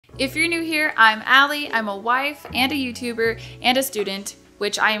If you're new here, I'm Aly. I'm a wife and a YouTuber and a student,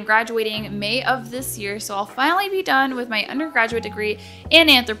 which I am graduating May of this year, so I'll finally be done with my undergraduate degree in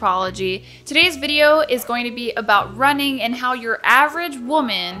anthropology. Today's video is going to be about running and how your average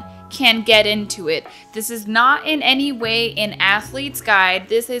woman can get into it. This is not in any way an athlete's guide.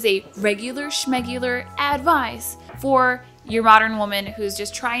 This is a regular schmegular advice for your modern woman who's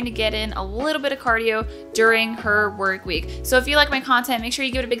just trying to get in a little bit of cardio during her work week. So if you like my content, make sure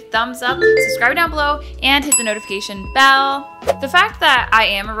you give it a big thumbs up, subscribe down below, and hit the notification bell. The fact that I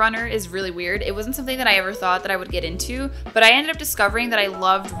am a runner is really weird. It wasn't something that I ever thought that I would get into, but I ended up discovering that I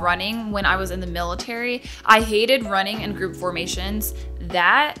loved running when I was in the military. I hated running in group formations.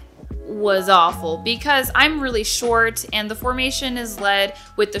 That was awful because I'm really short and the formation is led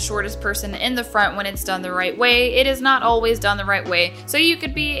with the shortest person in the front when it's done the right way. It is not always done the right way. So you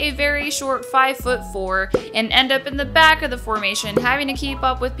could be a very short 5'4" and end up in the back of the formation having to keep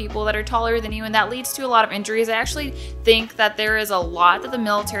up with people that are taller than you, and that leads to a lot of injuries. I actually think that there is a lot that the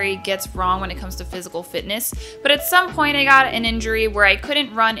military gets wrong when it comes to physical fitness, but at some point I got an injury where I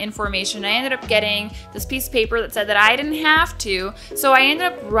couldn't run in formation. I ended up getting this piece of paper that said that I didn't have to, so I ended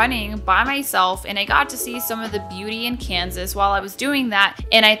up running by myself, and I got to see some of the beauty in Kansas while I was doing that,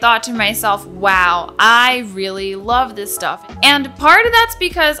 and I thought to myself, wow, I really love this stuff. And part of that's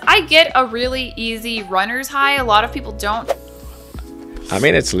because I get a really easy runner's high. A lot of people don't. I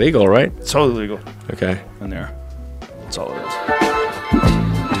mean, it's legal, right? It's totally legal. Okay. In there. That's all it is.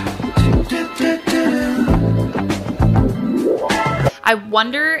 I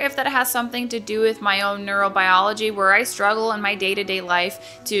wonder if that has something to do with my own neurobiology, where I struggle in my day-to-day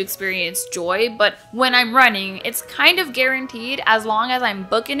life to experience joy, but when I'm running, it's kind of guaranteed as long as I'm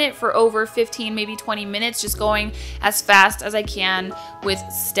booking it for over 15, maybe 20 minutes, just going as fast as I can with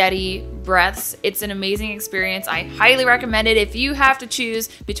steady breaths. It's an amazing experience. I highly recommend it. If you have to choose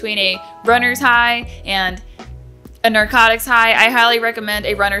between a runner's high and a narcotics high, I highly recommend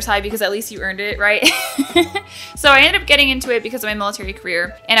a runner's high because at least you earned it, right? So I ended up getting into it because of my military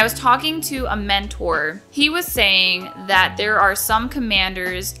career, and I was talking to a mentor. He was saying that there are some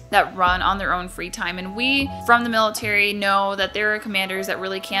commanders that run on their own free time, and we from the military know that there are commanders that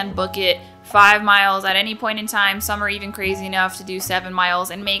really can book it 5 miles at any point in time. Some are even crazy enough to do 7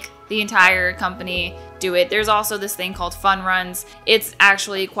 miles and make the entire company do it. There's also this thing called fun runs. It's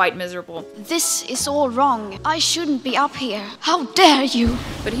actually quite miserable. This is all wrong. I shouldn't be up here. How dare you?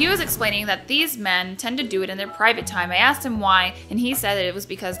 But he was explaining that these men tend to do it in their private time. I asked him why, and he said that it was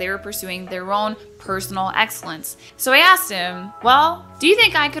because they were pursuing their own personal excellence. So I asked him, well, do you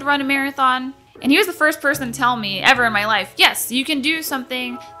think I could run a marathon? And he was the first person to tell me ever in my life, yes, you can do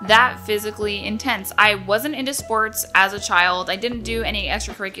something that physically intense. I wasn't into sports as a child. I didn't do any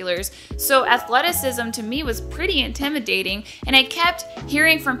extracurriculars. So athleticism to me was pretty intimidating. And I kept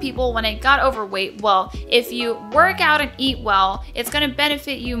hearing from people when I got overweight, well, if you work out and eat well, it's gonna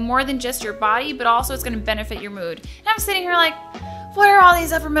benefit you more than just your body, but also it's gonna benefit your mood. And I'm sitting here like, what are all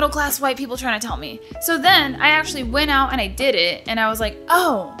these upper middle class white people trying to tell me? So then I actually went out and I did it, and I was like,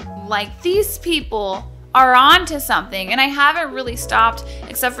 oh, like these people are on to something. And I haven't really stopped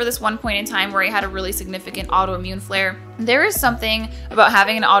except for this one point in time where I had a really significant autoimmune flare. There is something about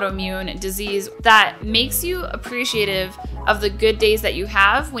having an autoimmune disease that makes you appreciative of the good days that you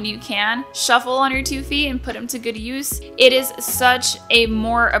have when you can shuffle on your 2 feet and put them to good use. It is such a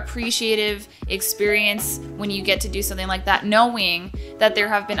more appreciative experience when you get to do something like that, knowing that there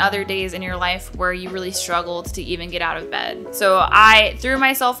have been other days in your life where you really struggled to even get out of bed. So I threw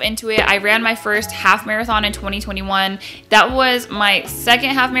myself into it. I ran my first half marathon in 2021. That was my second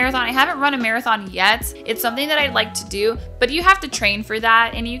half marathon. I haven't run a marathon yet. It's something that I'd like to do, but you have to train for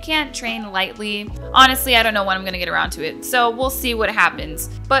that, and you can't train lightly. Honestly, I don't know when I'm gonna get around to it, so we'll see what happens.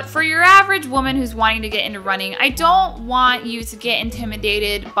 But for your average woman who's wanting to get into running, I don't want you to get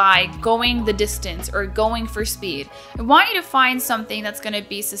intimidated by going the distance or going for speed. I want you to find something that's gonna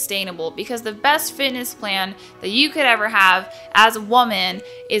be sustainable, because the best fitness plan that you could ever have as a woman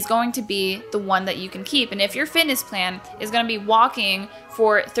is going to be the one that you can keep. And if your fitness plan is gonna be walking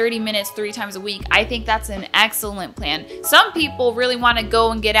for 30 minutes 3 times a week, I think that's an excellent plan. Some people really want to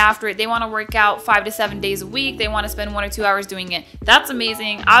go and get after it. They want to work out 5 to 7 days a week. They want to spend 1 or 2 hours doing it. That's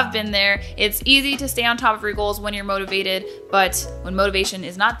amazing. I've been there. It's easy to stay on top of your goals when you're motivated, but when motivation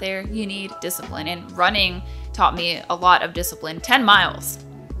is not there, you need discipline. And running taught me a lot of discipline. 10 miles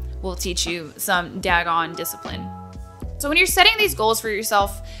will teach you some daggone discipline. So when you're setting these goals for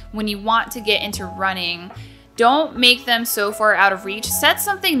yourself, when you want to get into running, don't make them so far out of reach. Set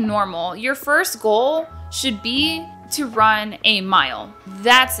something normal. Your first goal should be to run a mile.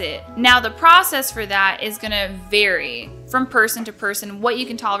 That's it. Now the process for that is gonna vary from person to person, what you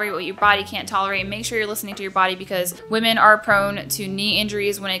can tolerate, what your body can't tolerate. Make sure you're listening to your body because women are prone to knee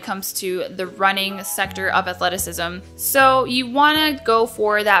injuries when it comes to the running sector of athleticism. So you wanna go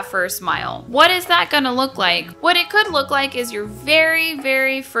for that first mile. What is that gonna look like? What it could look like is your very,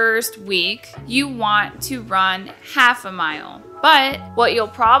 very first week, you want to run half a mile. But what you'll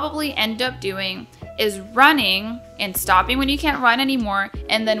probably end up doing is running and stopping when you can't run anymore,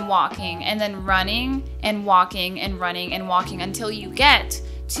 and then walking, and then running and walking and running and walking until you get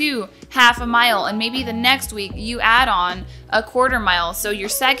to half a mile. And maybe the next week you add on a quarter mile. So your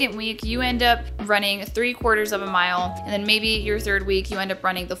second week you end up running 3/4 of a mile, and then maybe your third week you end up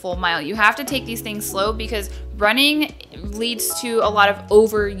running the full mile. You have to take these things slow because running leads to a lot of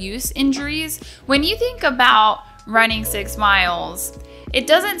overuse injuries. When you think about running 6 miles, it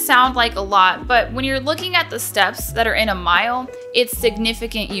doesn't sound like a lot, but when you're looking at the steps that are in a mile, it's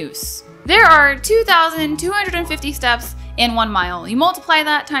significant use. There are 2,250 steps in 1 mile. You multiply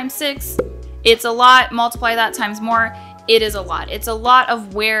that times 6, it's a lot. Multiply that times more, it is a lot. It's a lot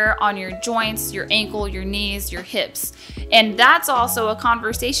of wear on your joints, your ankle, your knees, your hips. And that's also a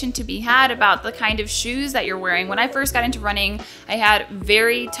conversation to be had about the kind of shoes that you're wearing. When I first got into running, I had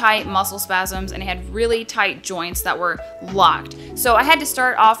very tight muscle spasms and I had really tight joints that were locked. So I had to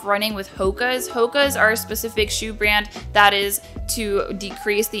start off running with Hokas. Hokas are a specific shoe brand that is to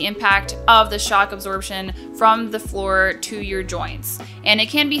decrease the impact of the shock absorption from the floor to your joints. And it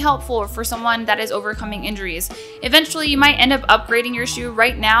can be helpful for someone that is overcoming injuries. Eventually, you might end up upgrading your shoe.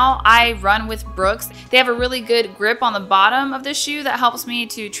 Right now, I run with Brooks. They have a really good grip on the bottom of the shoe that helps me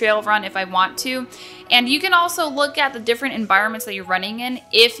to trail run if I want to. And you can also look at the different environments that you're running in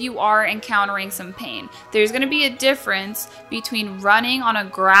if you are encountering some pain. There's going to be a difference between running on a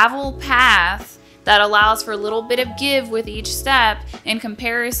gravel path that allows for a little bit of give with each step in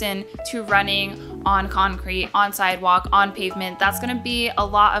comparison to running on concrete, on sidewalk, on pavement. That's going to be a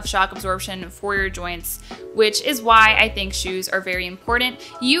lot of shock absorption for your joints, which is why I think shoes are very important.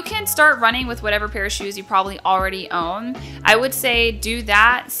 You can start running with whatever pair of shoes you probably already own. I would say do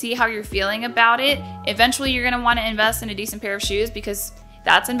that, see how you're feeling about it. Eventually you're going to want to invest in a decent pair of shoes because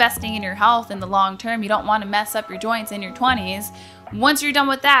that's investing in your health in the long term. You don't want to mess up your joints in your 20s. Once you're done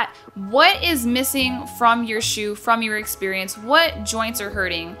with that, what is missing from your shoe, from your experience? What joints are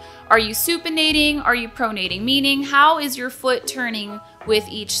hurting? Are you supinating? Are you pronating? Meaning, how is your foot turning with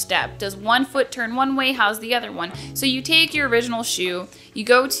each step? Does one foot turn one way? How's the other one? So you take your original shoe, you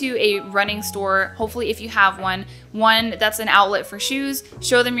go to a running store, hopefully if you have one that's an outlet for shoes,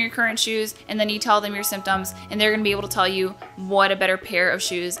 show them your current shoes, and then you tell them your symptoms, and they're gonna be able to tell you what a better pair of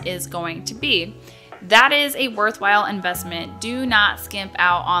shoes is going to be. That is a worthwhile investment. Do not skimp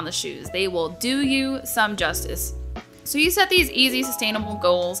out on the shoes. They will do you some justice. So you set these easy, sustainable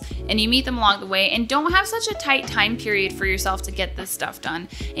goals and you meet them along the way, and don't have such a tight time period for yourself to get this stuff done.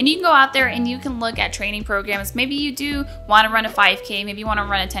 And you can go out there and you can look at training programs. Maybe you do want to run a 5K, maybe you want to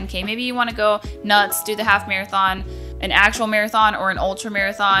run a 10K, maybe you want to go nuts, do the half marathon, an actual marathon or an ultra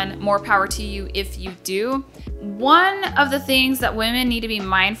marathon. More power to you if you do. One of the things that women need to be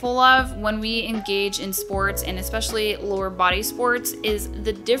mindful of when we engage in sports, and especially lower body sports, is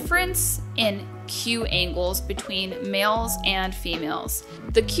the difference in Q angles between males and females.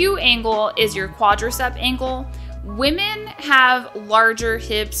 The Q angle is your quadricep angle. Women have larger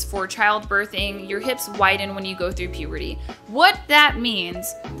hips for childbirthing. Your hips widen when you go through puberty. What that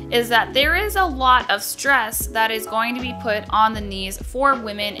means is that there is a lot of stress that is going to be put on the knees for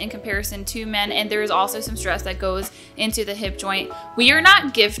women in comparison to men, and there is also some stress that goes into the hip joint. We are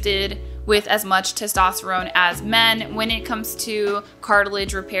not gifted with as much testosterone as men when it comes to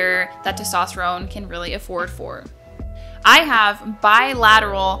cartilage repair that testosterone can really afford for. I have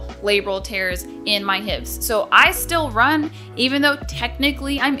bilateral labral tears in my hips. So I still run, even though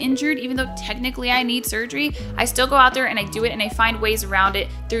technically I'm injured, even though technically I need surgery, I still go out there and I do it, and I find ways around it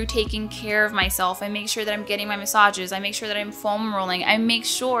through taking care of myself. I make sure that I'm getting my massages. I make sure that I'm foam rolling. I make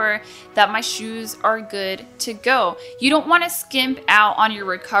sure that my shoes are good to go. You don't want to skimp out on your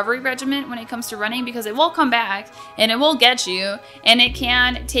recovery regimen when it comes to running, because it will come back and it will get you, and it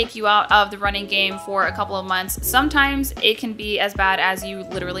can take you out of the running game for a couple of months. Sometimes it can be as bad as you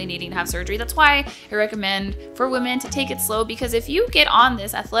literally needing to have surgery. That's why I recommend for women to take it slow, because if you get on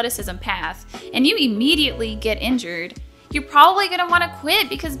this athleticism path and you immediately get injured, you're probably gonna wanna quit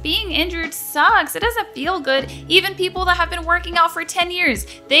because being injured sucks. It doesn't feel good. Even people that have been working out for 10 years,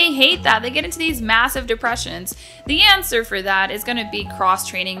 they hate that. They get into these massive depressions. The answer for that is gonna be cross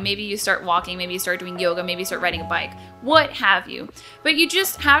training. Maybe you start walking, maybe you start doing yoga, maybe you start riding a bike, what have you. But you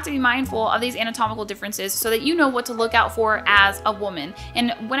just have to be mindful of these anatomical differences so that you know what to look out for as a woman.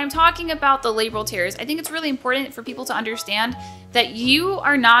 And when I'm talking about the labral tears, I think it's really important for people to understand that you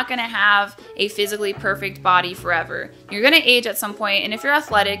are not gonna have a physically perfect body forever. You're gonna age at some point, and if you're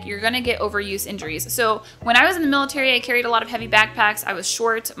athletic, you're gonna get overuse injuries. So when I was in the military, I carried a lot of heavy backpacks. I was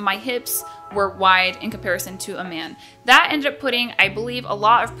short, my hips were wide in comparison to a man. That ended up putting, I believe, a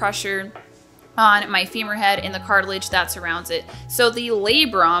lot of pressure on my femur head and the cartilage that surrounds it. So the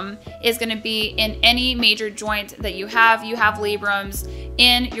labrum is going to be in any major joint that you have. You have labrums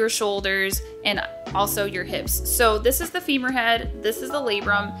in your shoulders and also your hips. So this is the femur head, this is the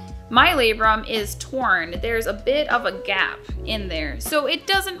labrum. My labrum is torn. There's a bit of a gap in there. So it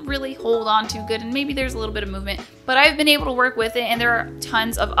doesn't really hold on too good, and maybe there's a little bit of movement, but I've been able to work with it, and there are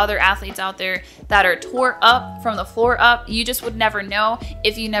tons of other athletes out there that are tore up from the floor up. You just would never know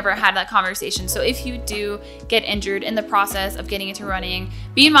if you never had that conversation. So if you do get injured in the process of getting into running,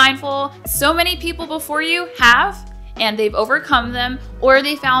 be mindful. So many people before you have, and they've overcome them, or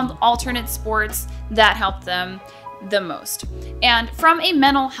they found alternate sports that help them the most. And from a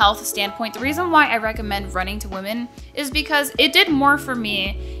mental health standpoint, the reason why I recommend running to women is because it did more for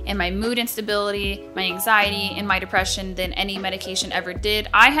me and my mood instability, my anxiety, and my depression than any medication ever did.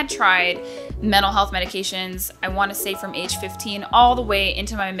 I had tried mental health medications, I want to say from age 15 all the way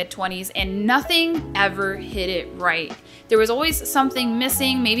into my mid-20s, and nothing ever hit it right. There was always something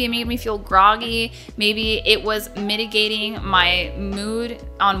missing. Maybe it made me feel groggy. Maybe it was mitigating my mood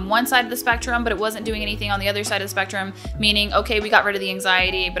on one side of the spectrum, but it wasn't doing anything on the other side of the spectrum, meaning, okay, we got rid of the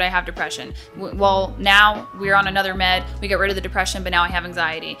anxiety, but I have depression. Well, now we're on another med, we got rid of the depression, but now I have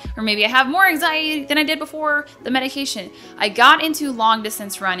anxiety. Or maybe I have more anxiety than I did before the medication. I got into long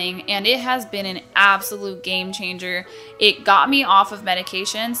distance running, and it has been an absolute game changer. It got me off of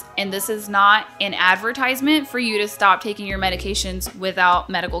medications, and this is not an advertisement for you to stop taking your medications without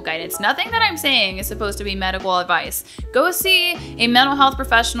medical guidance. Nothing that I'm saying is supposed to be medical advice. Go see a mental health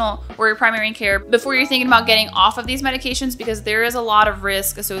professional or your primary care before you're thinking about getting off of these medications, because there is a lot of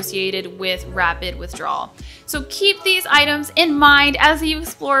risk associated with rapid withdrawal. So keep these items in mind as you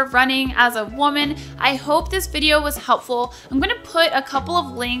explore running as a woman. I hope this video was helpful. I'm going to put a couple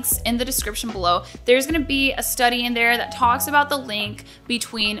of links in the description below. There's going to be a study in there that talks about the link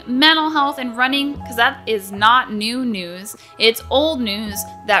between mental health and running, because that is not new news. It's old news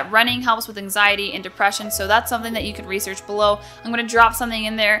that running helps with anxiety and depression. So that's something that you could research below. I'm going to drop something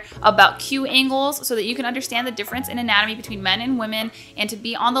in there about Q angles so that you can understand the difference in anatomy between men and women, and to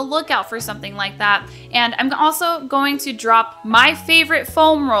be on the lookout for something like that. And I'm also going to drop my favorite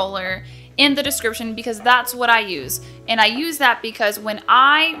foam roller in the description, because that's what I use. And I use that because when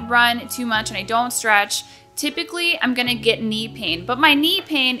I run too much and I don't stretch, typically I'm gonna get knee pain, but my knee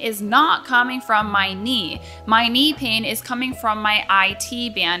pain is not coming from my knee. My knee pain is coming from my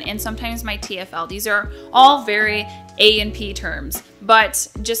IT band and sometimes my TFL. These are all very A&P terms, but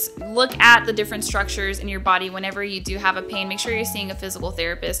just look at the different structures in your body whenever you do have a pain. Make sure you're seeing a physical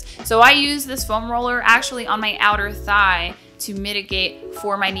therapist. So I use this foam roller actually on my outer thigh to mitigate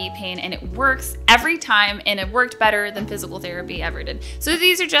for my knee pain, and it works every time, and it worked better than physical therapy ever did. So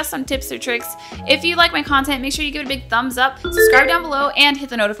these are just some tips or tricks. If you like my content, make sure you give it a big thumbs up, subscribe down below, and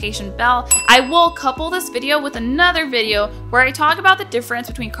hit the notification bell. I will couple this video with another video where I talk about the difference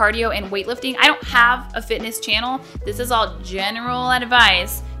between cardio and weightlifting. I don't have a fitness channel. This is all general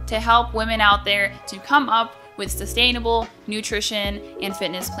advice to help women out there to come up with sustainable nutrition and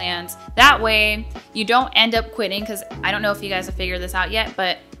fitness plans. That way you don't end up quitting, because I don't know if you guys have figured this out yet,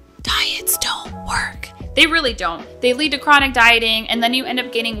 but diets don't work. They really don't. They lead to chronic dieting, and then you end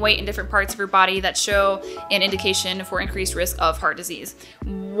up gaining weight in different parts of your body that show an indication for increased risk of heart disease.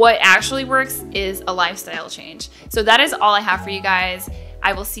 What actually works is a lifestyle change. So that is all I have for you guys.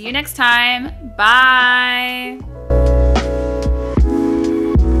 I will see you next time. Bye.